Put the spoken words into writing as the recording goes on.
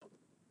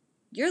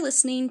You're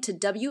listening to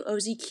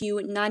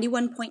WOZQ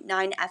 91.9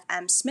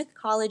 FM Smith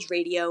College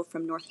Radio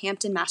from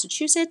Northampton,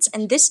 Massachusetts,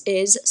 and this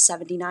is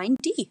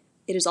 79D.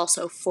 It is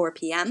also 4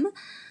 p.m.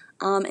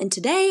 And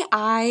today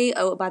by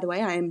the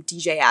way, I am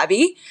DJ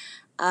Abby.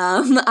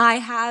 I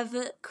have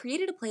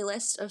created a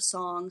playlist of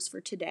songs for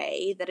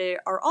today that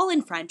are all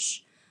in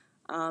French,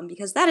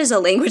 because that is a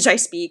language I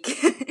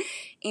speak.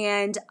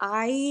 And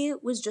I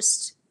was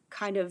just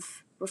kind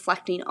of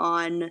reflecting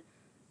on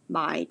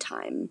my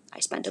time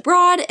I spent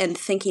abroad and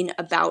thinking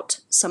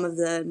about some of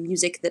the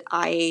music that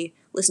I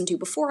listened to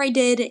before I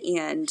did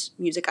and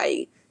music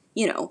I,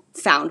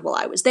 found while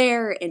I was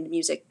there and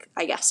music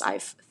I guess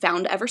I've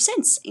found ever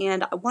since.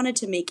 And I wanted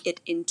to make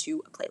it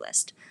into a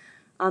playlist.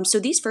 So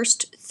these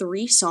first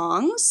three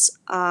songs,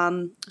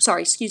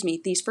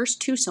 these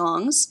first two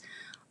songs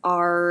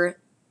are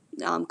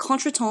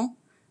Contretemps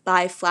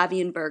by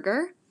Flavien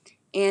Berger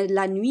and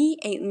La Nuit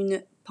est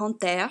une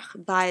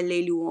panthère by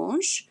Les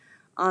Louanges.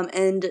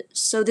 And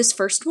so this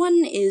first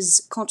one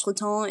is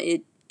Contretemps.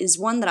 It is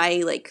one that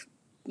I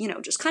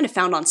just kind of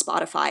found on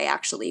Spotify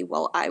actually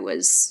while I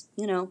was,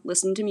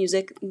 listening to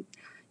music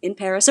in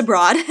Paris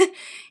abroad.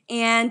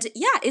 And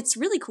yeah, it's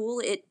really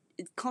cool.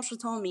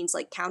 Contretemps means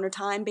like counter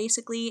time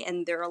basically.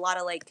 And there are a lot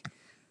of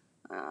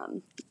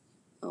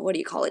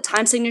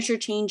time signature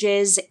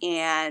changes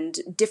and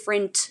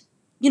different,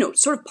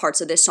 sort of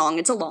parts of this song.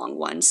 It's a long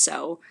one,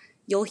 so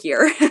you'll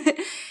hear.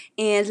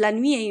 And La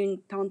Nuit est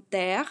une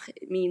panthère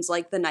means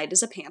like the night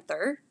is a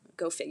panther.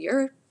 Go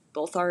figure.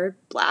 Both are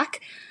black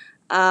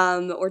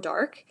or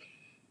dark.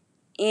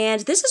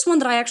 And this is one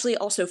that I actually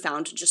also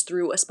found just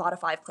through a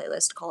Spotify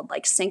playlist called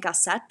like 5 à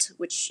 7,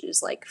 which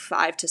is like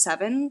 5 to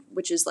 7,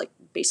 which is like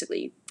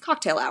basically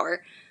cocktail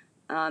hour.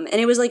 And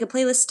it was like a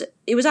playlist.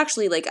 It was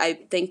actually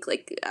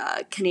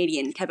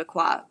Canadian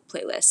Quebecois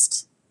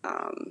playlist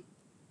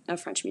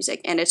of French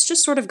music. And it's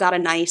just sort of got a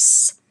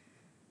nice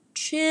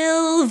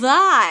chill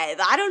vibe.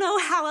 I don't know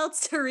how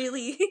else to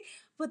really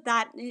put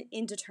that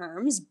into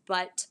terms,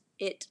 but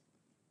it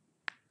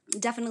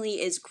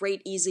definitely is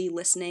great, easy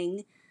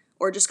listening,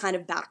 or just kind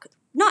of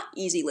not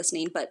easy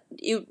listening, but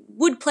it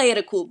would play at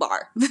a cool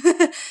bar,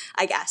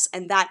 I guess.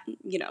 And that,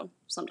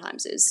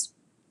 sometimes is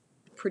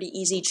pretty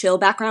easy, chill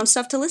background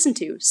stuff to listen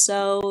to.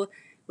 So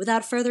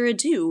without further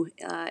ado,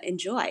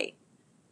 enjoy.